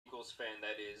Cardinals fan,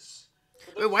 that is.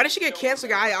 Wait, why did she get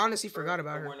canceled? I honestly forgot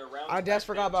about her. I just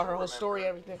forgot about her whole story and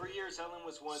everything. For years, Ellen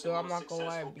was one of So the I'm most not gonna lie,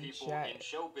 successful be people chat. in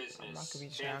show I'm not gonna be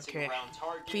business, chat. dancing Okay. around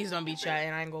Target. Please don't be chatting.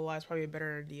 I ain't gonna lie. It's probably a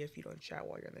better idea if you don't chat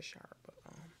while you're in the shower. But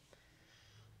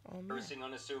Nursing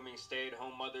unassuming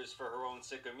stay-at-home mothers for her own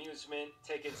sick amusement,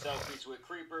 taking selfies with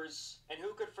creepers, and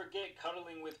who could forget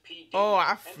cuddling with P. Diddy?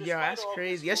 oh, yeah, that's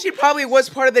crazy. Yeah, she probably was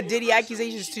part of the Diddy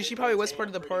accusations too. She probably was part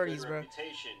of the parties, bro.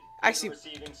 Actually,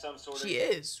 she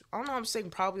is. I don't know. I'm saying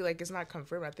probably like it's not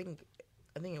confirmed. I think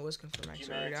it was confirmed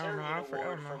actually. I don't know. I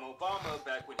don't know. From Obama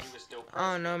back when he was still president.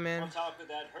 I don't know, man. On top of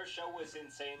that, her show was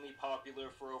insanely popular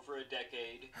for over a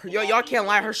decade. Y'all can't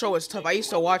lie. Her show was tough. I used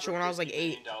to watch her when I was like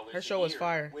 8. Her show was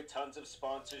fire. With tons of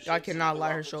sponsorships. Y'all cannot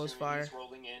lie. Her show was fire.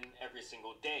 Rolling in every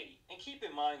single day. And keep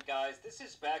in mind, guys, this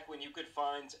is back when you could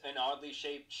find an oddly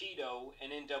shaped Cheeto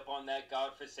and end up on that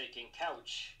godforsaken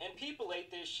couch. And people ate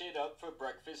this shit up for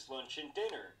breakfast, lunch, and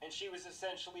dinner. And she was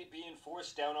essentially being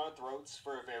forced down our throats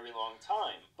for a very long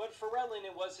time. But for Ellen,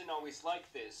 it wasn't always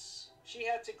like this. She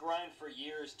had to grind for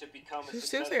years to become a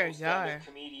successful stand-up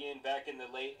comedian back in the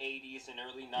late 80s and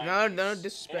early 90s. No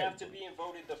disrespect. And after being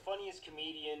voted the funniest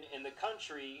comedian in the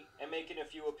country and making a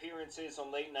few appearances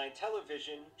on late-night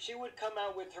television, she would come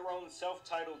out with her own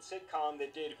self-titled sitcom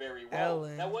that did very well.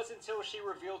 Ellen. That wasn't until she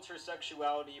revealed her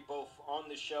sexuality both on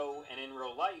the show and in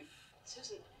real life.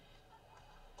 Susan,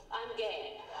 I'm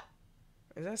gay.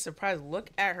 Is that a surprise? Look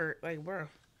at her, like, bro.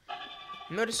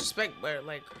 No disrespect, but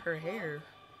like her hair.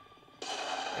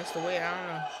 That's the way. I don't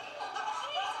know.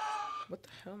 What the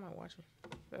hell am I watching?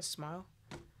 That smile.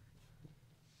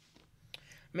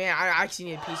 Man, I actually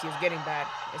need a PC. It's getting bad.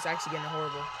 It's actually getting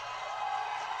horrible.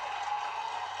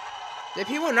 Did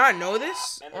people not know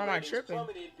this? Or am I tripping?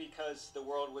 Plummeted because the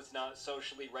world was not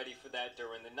socially ready for that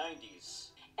during the 90s.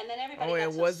 And then everybody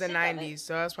it was the 90s,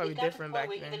 so that's probably different back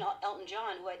then. Even Elton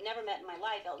John, who I'd never met in my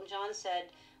life, Elton John said,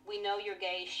 "We know you're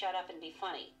gay, shut up and be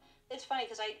funny." It's funny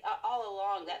because all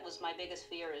along that was my biggest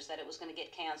fear, is that it was going to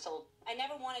get canceled. I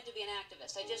never wanted to be an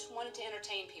activist. I just wanted to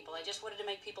entertain people. I just wanted to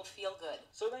make people feel good.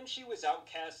 So then she was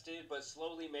outcasted, but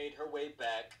slowly made her way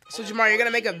back. So Jamar, you're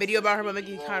gonna make a video about her, but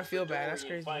making you kind of feel bad. That's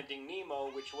crazy. Finding Nemo,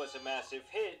 which was a massive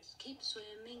hit. Keep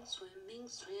swimming, swimming,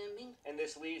 swimming. And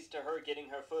this leads to her getting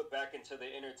her foot back into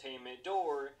the entertainment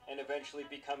door and eventually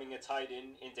becoming a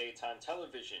titan in daytime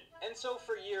television. And so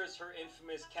for years, her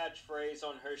infamous catchphrase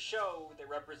on her show that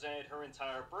represented her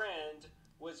entire brand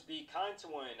was "be kind to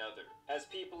one another," as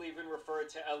people even referred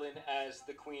to Ellen as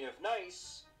the Queen of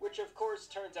Nice, which of course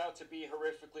turns out to be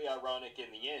horrifically ironic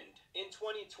in the end. In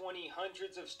 2020,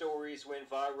 hundreds of stories went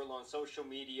viral on social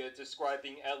media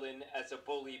describing Ellen as a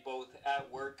bully both at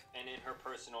work and in her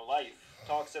personal life.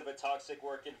 Talks of a toxic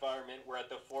work environment were at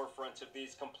the forefront of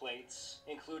these complaints,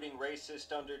 including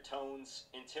racist undertones,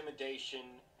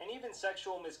 intimidation, and even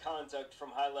sexual misconduct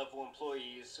from high-level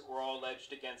employees were all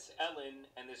alleged against Ellen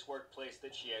and this workplace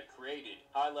that she had created.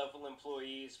 High-level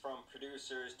employees, from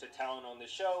producers to talent on the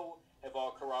show, have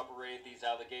all corroborated these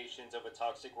allegations of a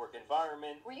toxic work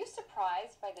environment. Were you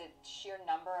surprised by the sheer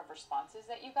number of responses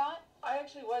that you got? I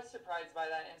actually was surprised by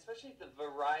that, and especially the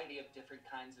variety of different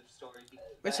kinds of stories.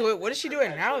 Wait, so what is she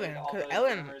doing now then? Because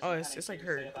Ellen, it's like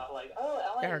her,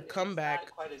 her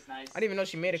comeback. Nice. I didn't even know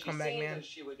she made a comeback, man.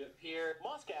 She would appear.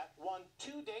 Muscat won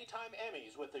 2 daytime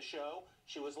Emmys with the show.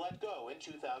 She was let go in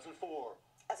 2004.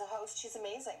 As a host, she's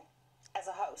amazing. As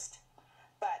a host.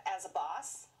 But as a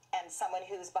boss and someone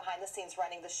who's behind the scenes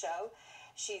running the show,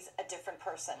 she's a different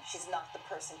person. She's not the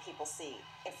person people see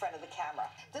in front of the camera.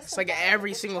 It's like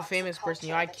every single famous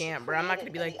person. I can't, bro. I'm not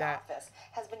gonna be like that.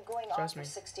 Has been going on for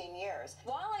 16 years.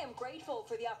 While I am grateful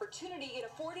for the opportunity it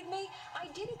afforded me, I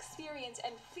did experience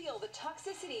and feel the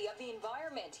toxicity of the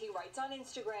environment, he writes on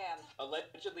Instagram.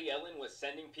 Allegedly, Ellen was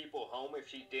sending people home if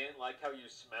she didn't like how you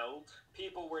smelled.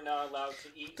 People were not allowed to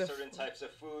eat certain types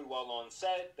of food while on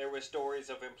set. There were stories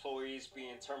of employees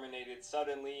being terminated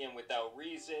suddenly and without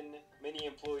reason. Many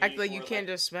employees I feel like you can't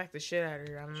just smack the shit out of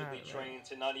her. I'm not trained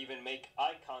to not even make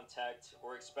eye contact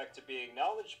or expect to be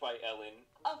acknowledged by Ellen.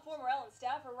 A former Ellen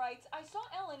staffer writes, "I saw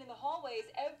Ellen in the hallways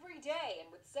every day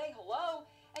and would say hello,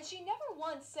 and she never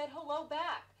once said hello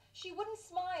back. She wouldn't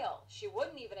smile. She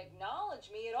wouldn't even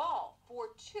acknowledge me at all for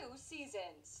 2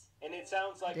 seasons." And it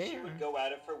sounds like she would go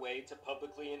out of her way to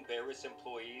publicly embarrass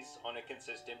employees on a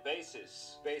consistent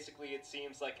basis. Basically, it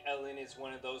seems like Ellen is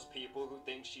one of those people who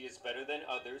thinks she is better than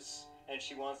others, and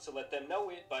she wants to let them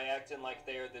know it by acting like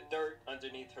they are the dirt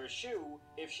underneath her shoe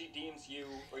if she deems you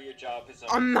or your job is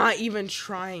I'm not even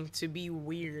trying to be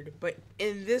weird, but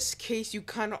in this case, you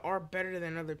kind of are better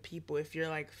than other people if you're,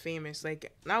 like, famous.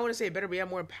 Like, I wouldn't say better, but you have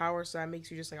more power, so that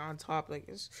makes you just, like, on top. Like,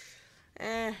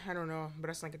 I don't know, but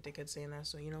that's like a dickhead saying that.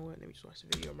 So you know what? Let me just watch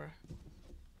the video, bro.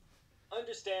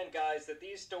 Understand, guys, that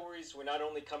these stories were not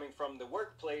only coming from the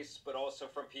workplace, but also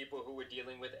from people who were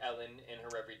dealing with Ellen in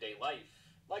her everyday life.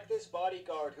 Like this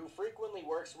bodyguard who frequently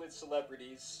works with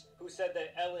celebrities, who said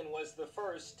that Ellen was the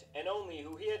first and only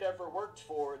who he had ever worked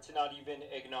for to not even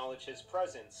acknowledge his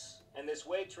presence. And this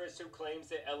waitress who claims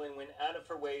that Ellen went out of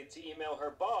her way to email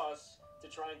her boss to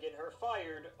try and get her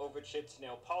fired over chipped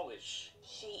nail polish.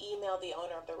 She emailed the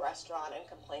owner of the restaurant and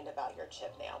complained about your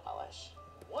chipped nail polish.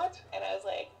 What? And I was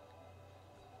like,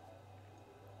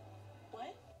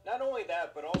 what? Not only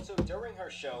that, but also during her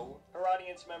show, her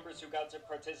audience members who got to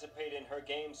participate in her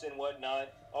games and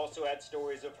whatnot also had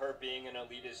stories of her being an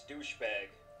elitist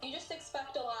douchebag. You just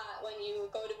expect a lot when you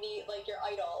go to meet, like, your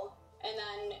idol, and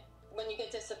then when you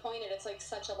get disappointed, it's like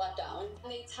such a letdown.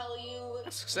 And they tell you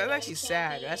That's actually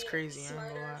sad. That's crazy.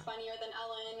 Smarter, funnier than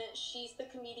Ellen. She's the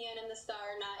comedian and the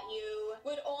star, not you.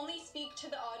 Would only speak to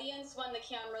the audience when the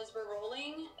cameras were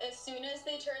rolling. As soon as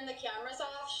they turned the cameras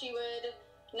off, she would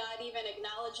not even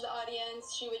acknowledge the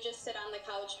audience. She would just sit on the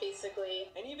couch, basically.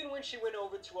 And even when she went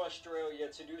over to Australia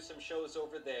to do some shows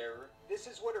over there, this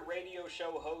is what a radio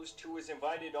show host who was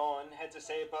invited on had to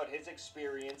say about his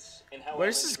experience and how. Bro,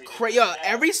 this is crazy. Yo,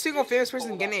 every single famous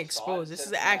person getting exposed. This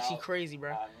is actually crazy,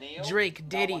 bro. Drake,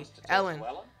 Diddy, Ellen.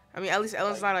 I mean, at least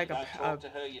Ellen's not like a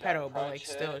pedo, but like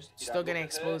still getting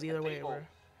exposed either way, bro.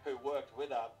 Who worked with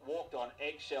her walked on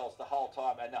eggshells the whole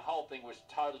time, and the whole thing was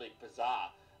totally bizarre.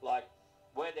 Like,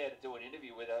 we're there to do an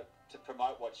interview with her to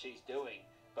promote what she's doing,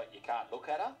 but you can't look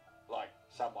at her? Like,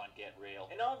 someone get real.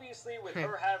 And obviously, with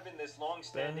her having this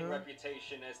long-standing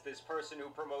reputation as this person who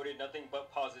promoted nothing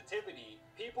but positivity,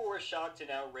 people were shocked and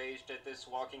outraged at this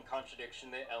walking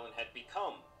contradiction that Ellen had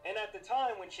become. And at the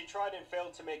time, when she tried and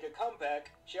failed to make a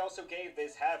comeback, she also gave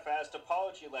this half-assed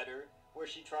apology letter where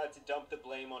she tried to dump the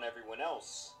blame on everyone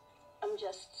else. I'm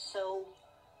just so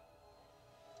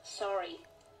sorry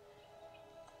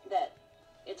that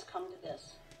it's come to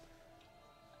this.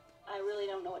 I really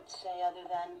don't know what to say other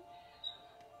than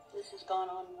this has gone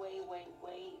on way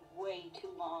too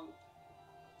long.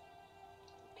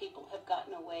 People have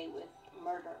gotten away with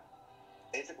murder.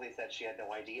 Basically said she had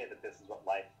no idea that this is what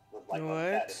life was like on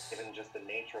set. Given just the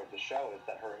nature of the show is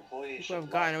that her employees should have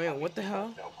gotten away. What the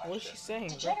hell? What is she saying?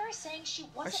 DeGeneres saying she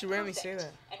wasn't she randomly say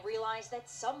that? And realized that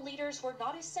some leaders were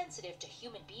not as sensitive to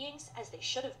human beings as they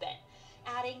should have been,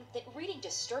 adding that reading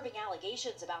disturbing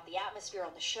allegations about the atmosphere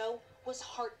on the show was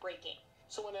heartbreaking.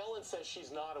 So when Ellen says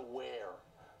she's not aware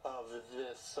of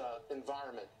this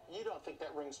environment, you don't think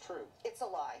that rings true? It's a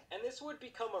lie. And this would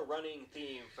become a running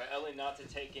theme for Ellen not to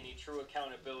take any true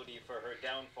accountability for her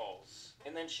downfalls.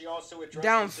 And then she also addressed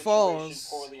the situation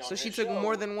poorly on so she her took show,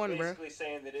 more than one, bro. basically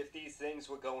saying that if these things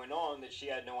were going on, that she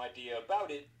had no idea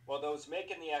about it, while those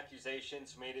making the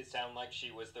accusations made it sound like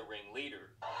she was the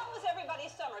ringleader. How was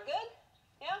everybody's summer? Good?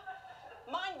 Yeah?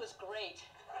 Mine was great.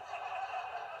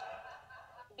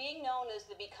 Being known as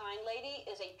the Be Kind Lady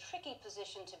is a tricky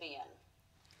position to be in.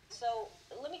 So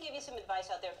let me give you some advice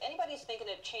out there. If anybody's thinking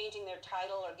of changing their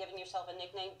title or giving yourself a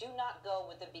nickname, do not go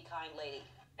with the Be Kind Lady.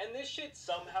 And this shit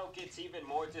somehow gets even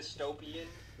more dystopian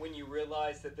when you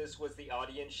realize that this was the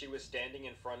audience she was standing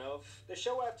in front of. The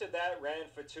show after that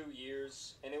ran for 2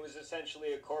 years, and it was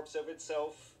essentially a corpse of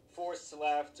itself. Forced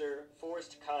laughter,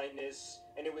 forced kindness,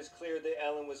 and it was clear that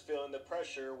Ellen was feeling the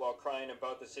pressure while crying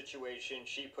about the situation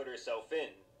she put herself in.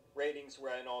 Ratings were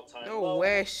at an all-time low,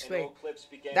 and old clips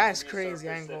began that's to crazy,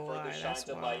 I resurface ain't that gonna further lie, shined that's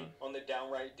a wild. light on the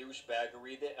downright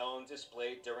douchebaggery that Ellen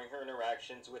displayed during her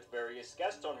interactions with various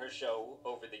guests on her show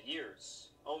over the years,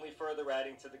 only further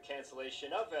adding to the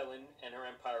cancellation of Ellen and her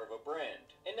empire of a brand.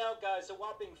 And now, guys, a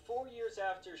whopping 4 years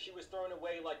after she was thrown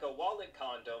away like a wallet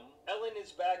condom, Ellen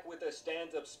is back with a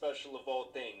stand-up special of all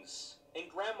things. And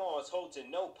Grandma is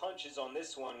holding no punches on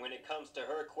this one when it comes to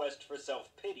her quest for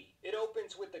self-pity. It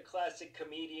opens with the classic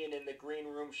comedian in the green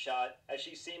room shot as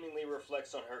she seemingly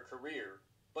reflects on her career.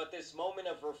 But this moment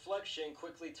of reflection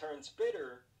quickly turns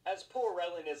bitter as poor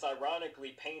Ellen is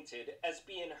ironically painted as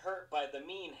being hurt by the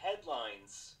mean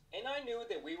headlines. And I knew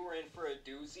that we were in for a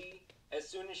doozy as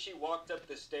soon as she walked up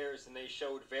the stairs and they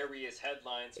showed various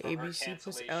headlines from her ABC puts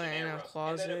cancellation Ellen in a era.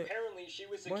 closet. And that apparently she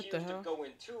was What the accused hell? of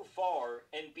going too far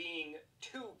and being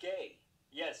too gay.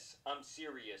 Yes, I'm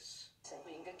serious.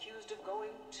 Being accused of going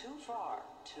too far,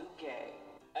 too gay.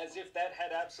 As if that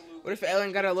had absolutely... What if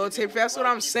Ellen got a low tape? That's what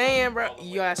I'm saying, bro.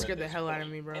 Yo, that scared the hell out of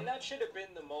me, bro. And that should have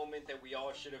been the moment that we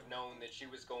all should have known that she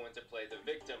was going to play the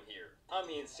victim here. I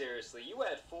mean, seriously, you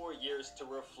had 4 years to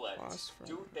reflect,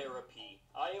 do therapy,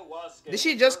 ayahuasca... Did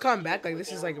she just come back? Like,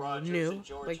 this is, like, new?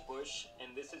 George Like, Bush,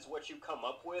 and this is what you come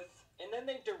up with? And then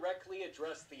they directly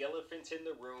address the elephant in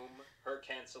the room, her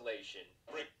cancellation.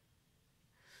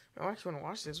 I actually want to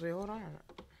watch this. Wait, hold on.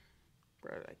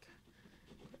 Bro, like,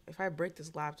 if I break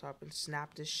this laptop and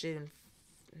snap this shit in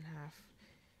half,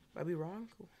 would I be wrong?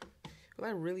 Will I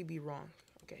really be wrong?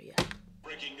 Okay, yeah.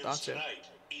 Breaking news tonight.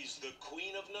 Is the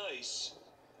queen of nice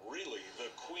really the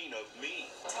queen of mean?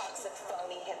 Toxic,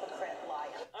 phony, hypocrite,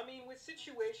 liar. I mean, with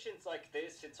situations like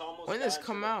this, it's almost when does this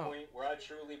come out? Point where I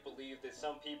truly believe that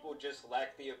some people just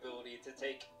lack the ability to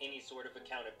take any sort of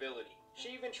accountability. She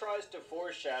even tries to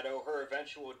foreshadow her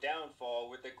eventual downfall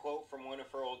with a quote from one of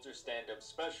her older stand-up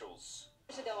specials.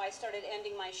 Years ago, I started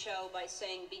ending my show by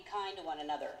saying, be kind to one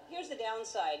another. Here's the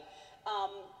downside.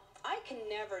 I can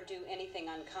never do anything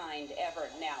unkind ever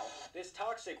now. This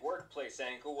toxic workplace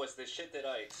angle was the shit that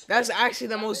I expected. That's actually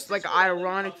the most, like,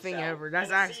 ironic thing ever. That's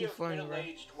actually funny, bro.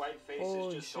 White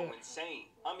faces just go insane.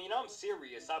 I mean, I'm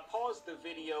serious. I paused the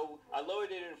video, I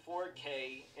loaded it in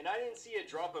 4K, and I didn't see a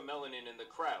drop of melanin in the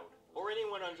crowd. Or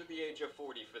anyone under the age of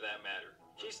 40, for that matter.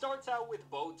 She starts out with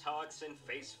Botox and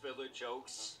face filler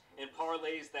jokes, and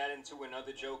parlays that into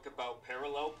another joke about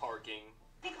parallel parking.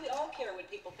 I think we all care what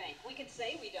people think. We can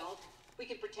say we don't. We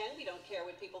can pretend we don't care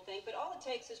what people think, but all it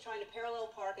takes is trying to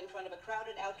parallel park in front of a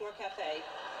crowded outdoor cafe.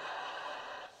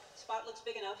 Spot looks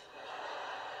big enough.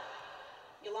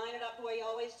 You line it up the way you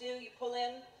always do. You pull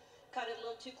in, cut it a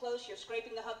little too close. You're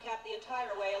scraping the hubcap the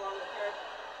entire way along the curb.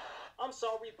 I'm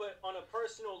sorry, but on a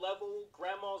personal level,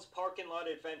 Grandma's parking lot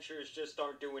adventures just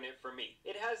aren't doing it for me.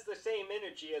 It has the same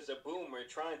energy as a boomer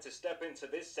trying to step into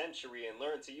this century and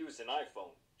learn to use an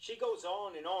iPhone. She goes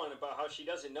on and on about how she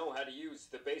doesn't know how to use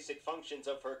the basic functions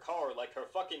of her car like her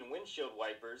fucking windshield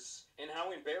wipers, and how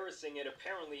embarrassing it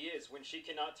apparently is when she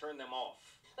cannot turn them off.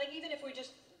 Like, even if we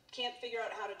just can't figure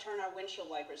out how to turn our windshield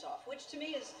wipers off, which to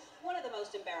me is one of the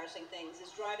most embarrassing things,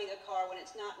 is driving a car when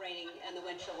it's not raining and the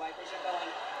windshield wipers are going.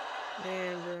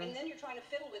 And then you're trying to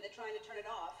fiddle with it, trying to turn it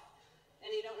off, and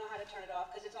you don't know how to turn it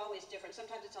off because it's always different.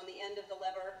 Sometimes it's on the end of the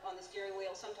lever on the steering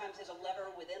wheel. Sometimes there's a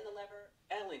lever within the lever.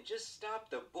 Ellen, just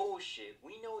stop the bullshit.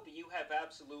 We know that you have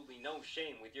absolutely no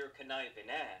shame with your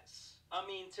conniving ass. I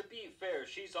mean, to be fair,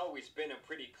 she's always been a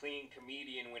pretty clean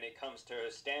comedian when it comes to her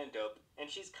stand-up,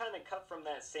 and she's kind of cut from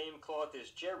that same cloth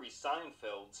as Jerry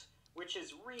Seinfeld, which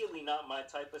is really not my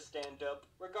type of stand-up.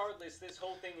 Regardless, this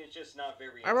whole thing is just not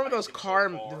very. I remember those car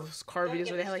videos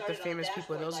where they had like the famous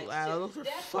people. Those were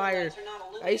fire.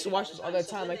 I used to watch those all the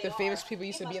time. Like the famous people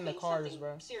used to be in the cars,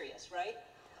 bro. Serious, right?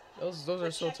 Those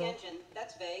are so tough.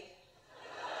 That's vague.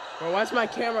 Bro, why's my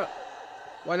camera?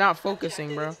 Why not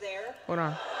focusing, bro? Hold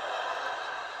on.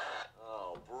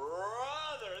 Oh,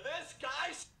 brother, this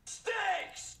guy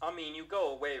stinks! I mean, you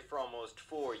go away for almost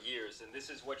 4 years, and this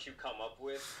is what you come up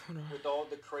with all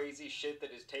the crazy shit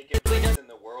that is taking place in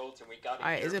the world, and we got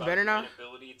is it better now?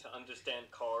 Inability to understand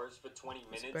cars for 20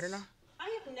 minutes. It's better now?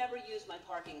 I have never used my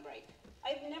parking brake.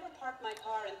 I've never parked my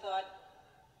car and thought,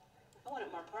 I want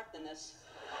it more parked than this.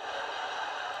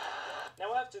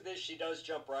 Now after this, she does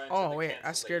jump right into the wait,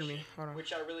 that scared me. Hold on.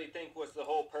 Which I really think was the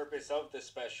whole purpose of the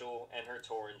special and her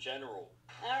tour in general.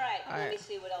 All right, let me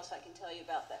see what else I can tell you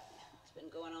about that. It's been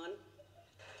going on.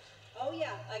 Oh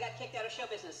yeah, I got kicked out of show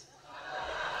business.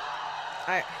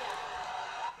 Yeah,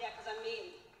 because I'm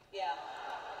mean. Yeah,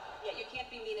 you can't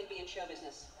be mean and be in show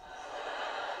business.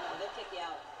 No, they'll kick you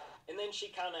out. And then she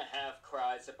kind of half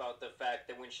cries about the fact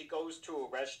that when she goes to a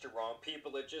restaurant,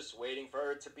 people are just waiting for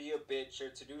her to be a bitch or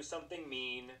to do something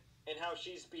mean, and how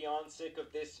she's beyond sick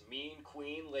of this mean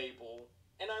queen label.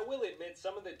 And I will admit,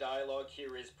 some of the dialogue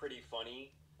here is pretty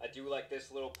funny. I do like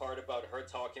this little part about her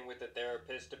talking with the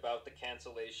therapist about the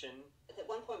cancellation. At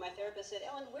one point, my therapist said,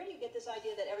 Ellen, where do you get this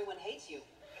idea that everyone hates you?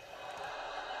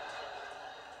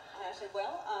 And I said,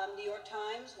 well, New York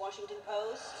Times, Washington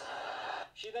Post.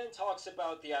 She then talks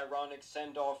about the ironic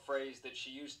send-off phrase that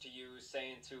she used to use,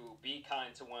 saying to be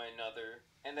kind to one another,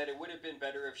 and that it would have been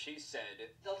better if she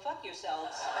said, go fuck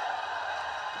yourselves.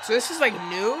 So this is like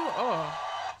new? Oh.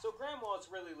 So Grandma's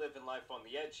really living life on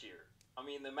the edge here. I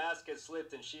mean, the mask has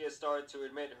slipped and she has started to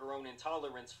admit her own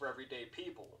intolerance for everyday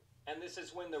people. And this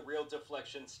is when the real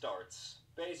deflection starts.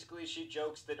 Basically, she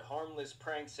jokes that harmless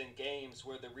pranks and games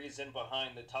were the reason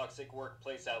behind the toxic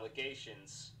workplace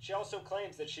allegations. She also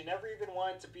claims that she never even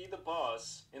wanted to be the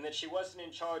boss, and that she wasn't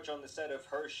in charge on the set of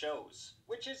her shows.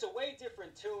 Which is a way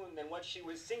different tune than what she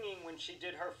was singing when she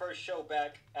did her first show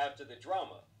back after the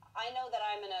drama. I know that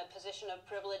I'm in a position of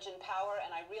privilege and power,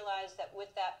 and I realize that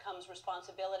with that comes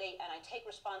responsibility, and I take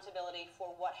responsibility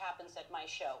for what happens at my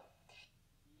show.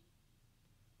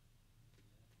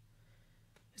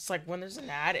 It's like when there's an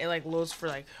ad, it like loads for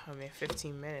like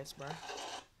 15 minutes, bro.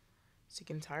 Sick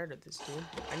and tired of this, dude.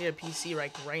 I need a PC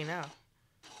right now.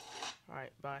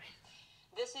 Alright, bye.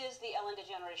 This is the Ellen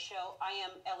DeGeneres Show. I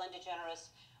am Ellen DeGeneres.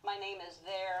 My name is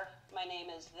there. My name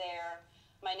is there.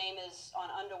 My name is on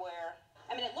underwear.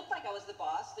 I mean, it looked like I was the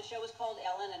boss. The show was called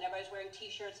Ellen, and everybody was wearing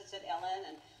T-shirts that said Ellen,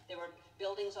 and there were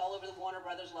buildings all over the Warner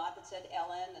Brothers lot that said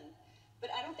Ellen.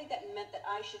 But I don't think that meant that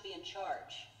I should be in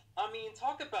charge. I mean,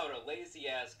 talk about a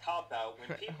lazy-ass cop-out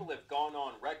when people have gone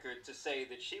on record to say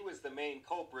that she was the main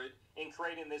culprit in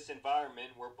creating this environment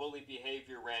where bully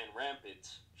behavior ran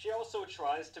rampant. She also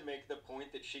tries to make the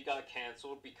point that she got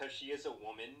canceled because she is a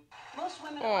woman. Most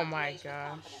women Oh aren't my raised with gosh.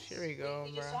 confidence. Here we go,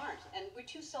 We just bro. aren't, and we're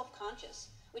too self-conscious,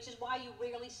 which is why you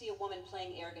rarely see a woman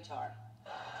playing air guitar.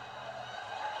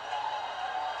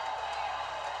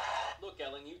 Look,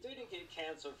 Ellen, you didn't get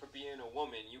canceled for being a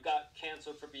woman. You got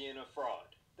canceled for being a fraud.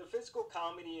 The physical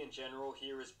comedy in general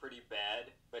here is pretty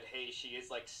bad, but hey, she is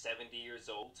like 70 years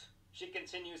old. She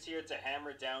continues here to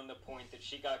hammer down the point that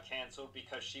she got canceled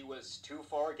because she was too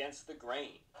far against the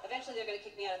grain. Eventually they're going to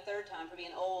kick me out a third time for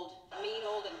being old, mean,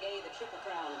 old, and gay, the triple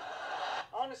crown.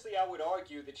 Honestly, I would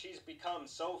argue that she's become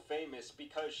so famous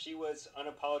because she was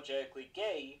unapologetically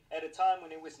gay at a time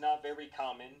when it was not very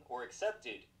common or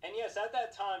accepted. And yes, at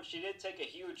that time, she did take a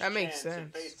huge chance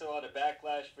and faced a lot of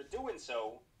backlash for doing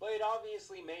so, but it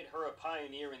obviously made her a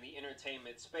pioneer in the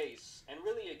entertainment space, and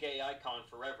really a gay icon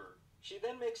forever. She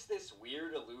then makes this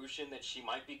weird illusion that she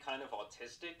might be kind of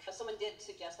autistic. Someone did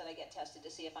suggest that I get tested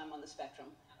to see if I'm on the spectrum.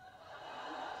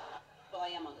 Well, I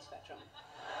am on the spectrum.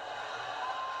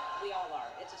 We all are.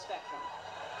 It's a spectrum.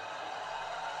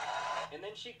 And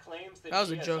then she claims that was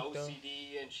she a has joke, though.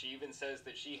 OCD, and she even says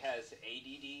that she has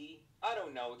ADD. I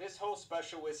don't know. This whole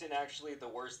special isn't actually the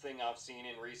worst thing I've seen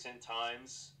in recent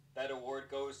times. That award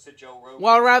goes to Joe Rogan.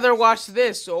 Well, I'd rather watch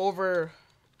this over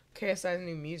KSI's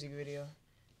new music video.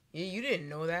 Yeah, you didn't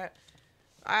know that.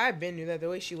 I've been knew that. The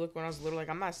way she looked when I was little, like,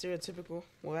 I'm not stereotypical.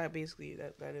 Well, that basically,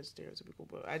 that is stereotypical.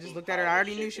 But I just looked at her. I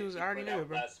already knew she was. I already knew it,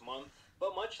 bro. Last month.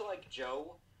 But much like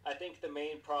Joe, I think the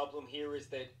main problem here is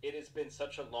that it has been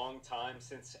such a long time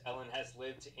since Ellen has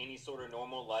lived any sort of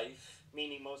normal life,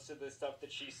 meaning most of the stuff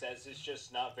that she says is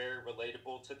just not very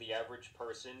relatable to the average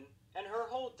person. And her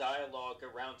whole dialogue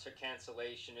around her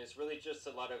cancellation is really just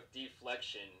a lot of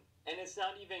deflection, and it's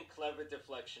not even clever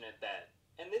deflection at that.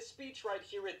 And this speech right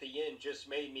here at the end just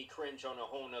made me cringe on a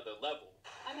whole nother level.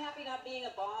 I'm happy not being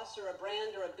a boss or a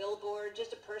brand or a billboard,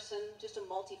 just a person, just a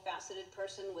multifaceted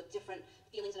person with different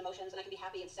feelings and emotions, and I can be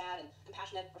happy and sad and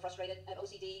compassionate or frustrated. I have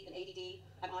OCD and ADD.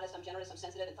 I'm honest, I'm generous, I'm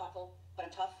sensitive and thoughtful, but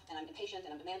I'm tough and I'm impatient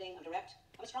and I'm demanding, I'm direct.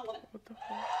 I'm a strong woman. What the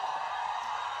fuck?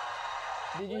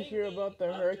 Did you hear about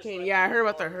the hurricane? Yeah, I heard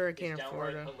about the hurricane in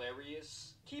Florida. Hilarious.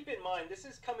 Keep in mind, this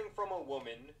is coming from a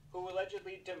woman who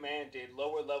allegedly demanded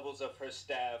lower levels of her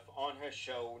staff on her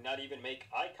show not even make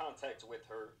eye contact with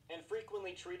her, and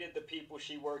frequently treated the people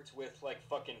she worked with like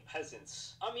fucking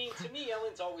peasants. I mean, to me,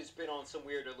 Ellen's always been on some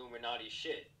weird Illuminati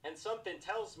shit, and something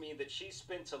tells me that she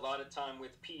spent a lot of time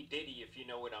with P. Diddy, if you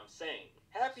know what I'm saying.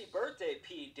 Happy birthday,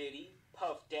 P. Diddy,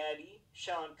 Puff Daddy,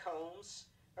 Sean Combs,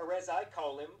 or as I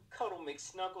call him, Cuddle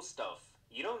McSnugglestuff.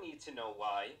 You don't need to know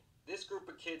why. This group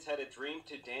of kids had a dream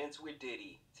to dance with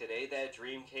Diddy. Today that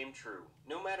dream came true.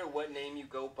 No matter what name you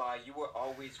go by, you were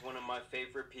always one of my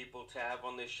favorite people to have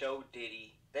on the show,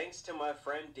 Diddy. Thanks to my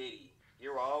friend Diddy.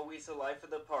 You're always the life of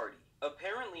the party.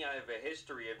 Apparently I have a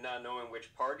history of not knowing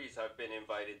which parties I've been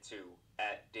invited to,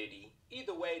 at Diddy.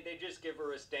 Either way, they just give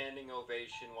her a standing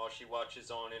ovation while she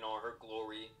watches on in all her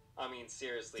glory. I mean,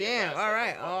 seriously. Damn,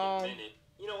 alright, minute.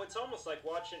 You know, it's almost like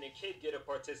watching a kid get a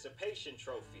participation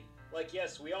trophy. Like,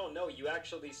 yes, we all know you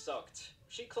actually sucked.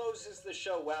 She closes the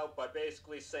show out by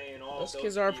basically saying all those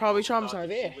kids are probably traumatized.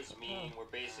 Yeah.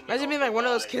 Imagine being like one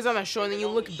of those kids on the show, and then you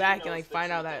look back and like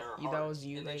find out that that was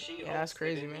you. Like, yeah, that's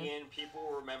crazy, man. In the end, people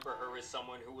will remember her as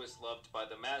someone who was loved by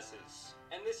the masses.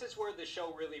 And this is where the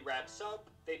show really wraps up.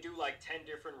 They do like 10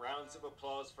 different rounds of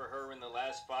applause for her in the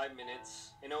last 5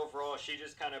 minutes. And overall, she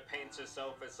just kind of paints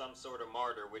herself as some sort of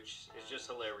martyr, which is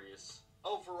just hilarious.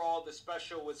 Overall, the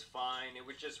special was fine. It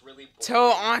was just really boring.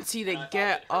 Tell Auntie to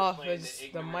get off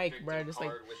the mic, bro. Just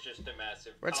like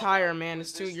retire, man.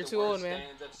 It's too. You're too old, man.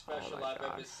 Special I've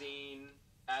ever seen.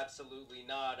 Absolutely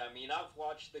not. I mean, I've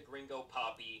watched the Gringo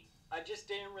Poppy. I just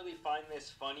didn't really find this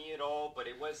funny at all, but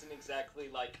it wasn't exactly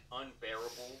like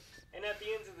unbearable. And at the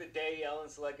end of the day,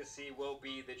 Ellen's legacy will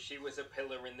be that she was a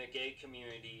pillar in the gay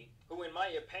community, who in my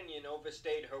opinion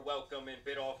overstayed her welcome and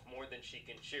bit off more than she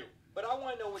can chew. But I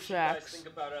want to know what you guys think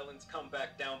about Ellen's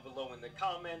comeback down below in the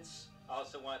comments. I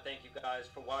also want to thank you guys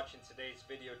for watching today's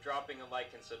video, dropping a like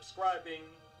and subscribing.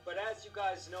 But as you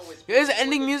guys know, this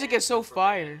ending music is so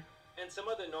fire. And some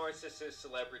other narcissist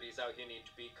celebrities out here need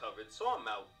to be covered, so I'm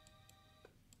out.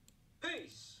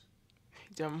 Peace.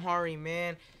 Damhari,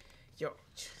 man. Yo,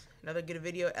 another good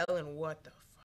video. Ellen, what the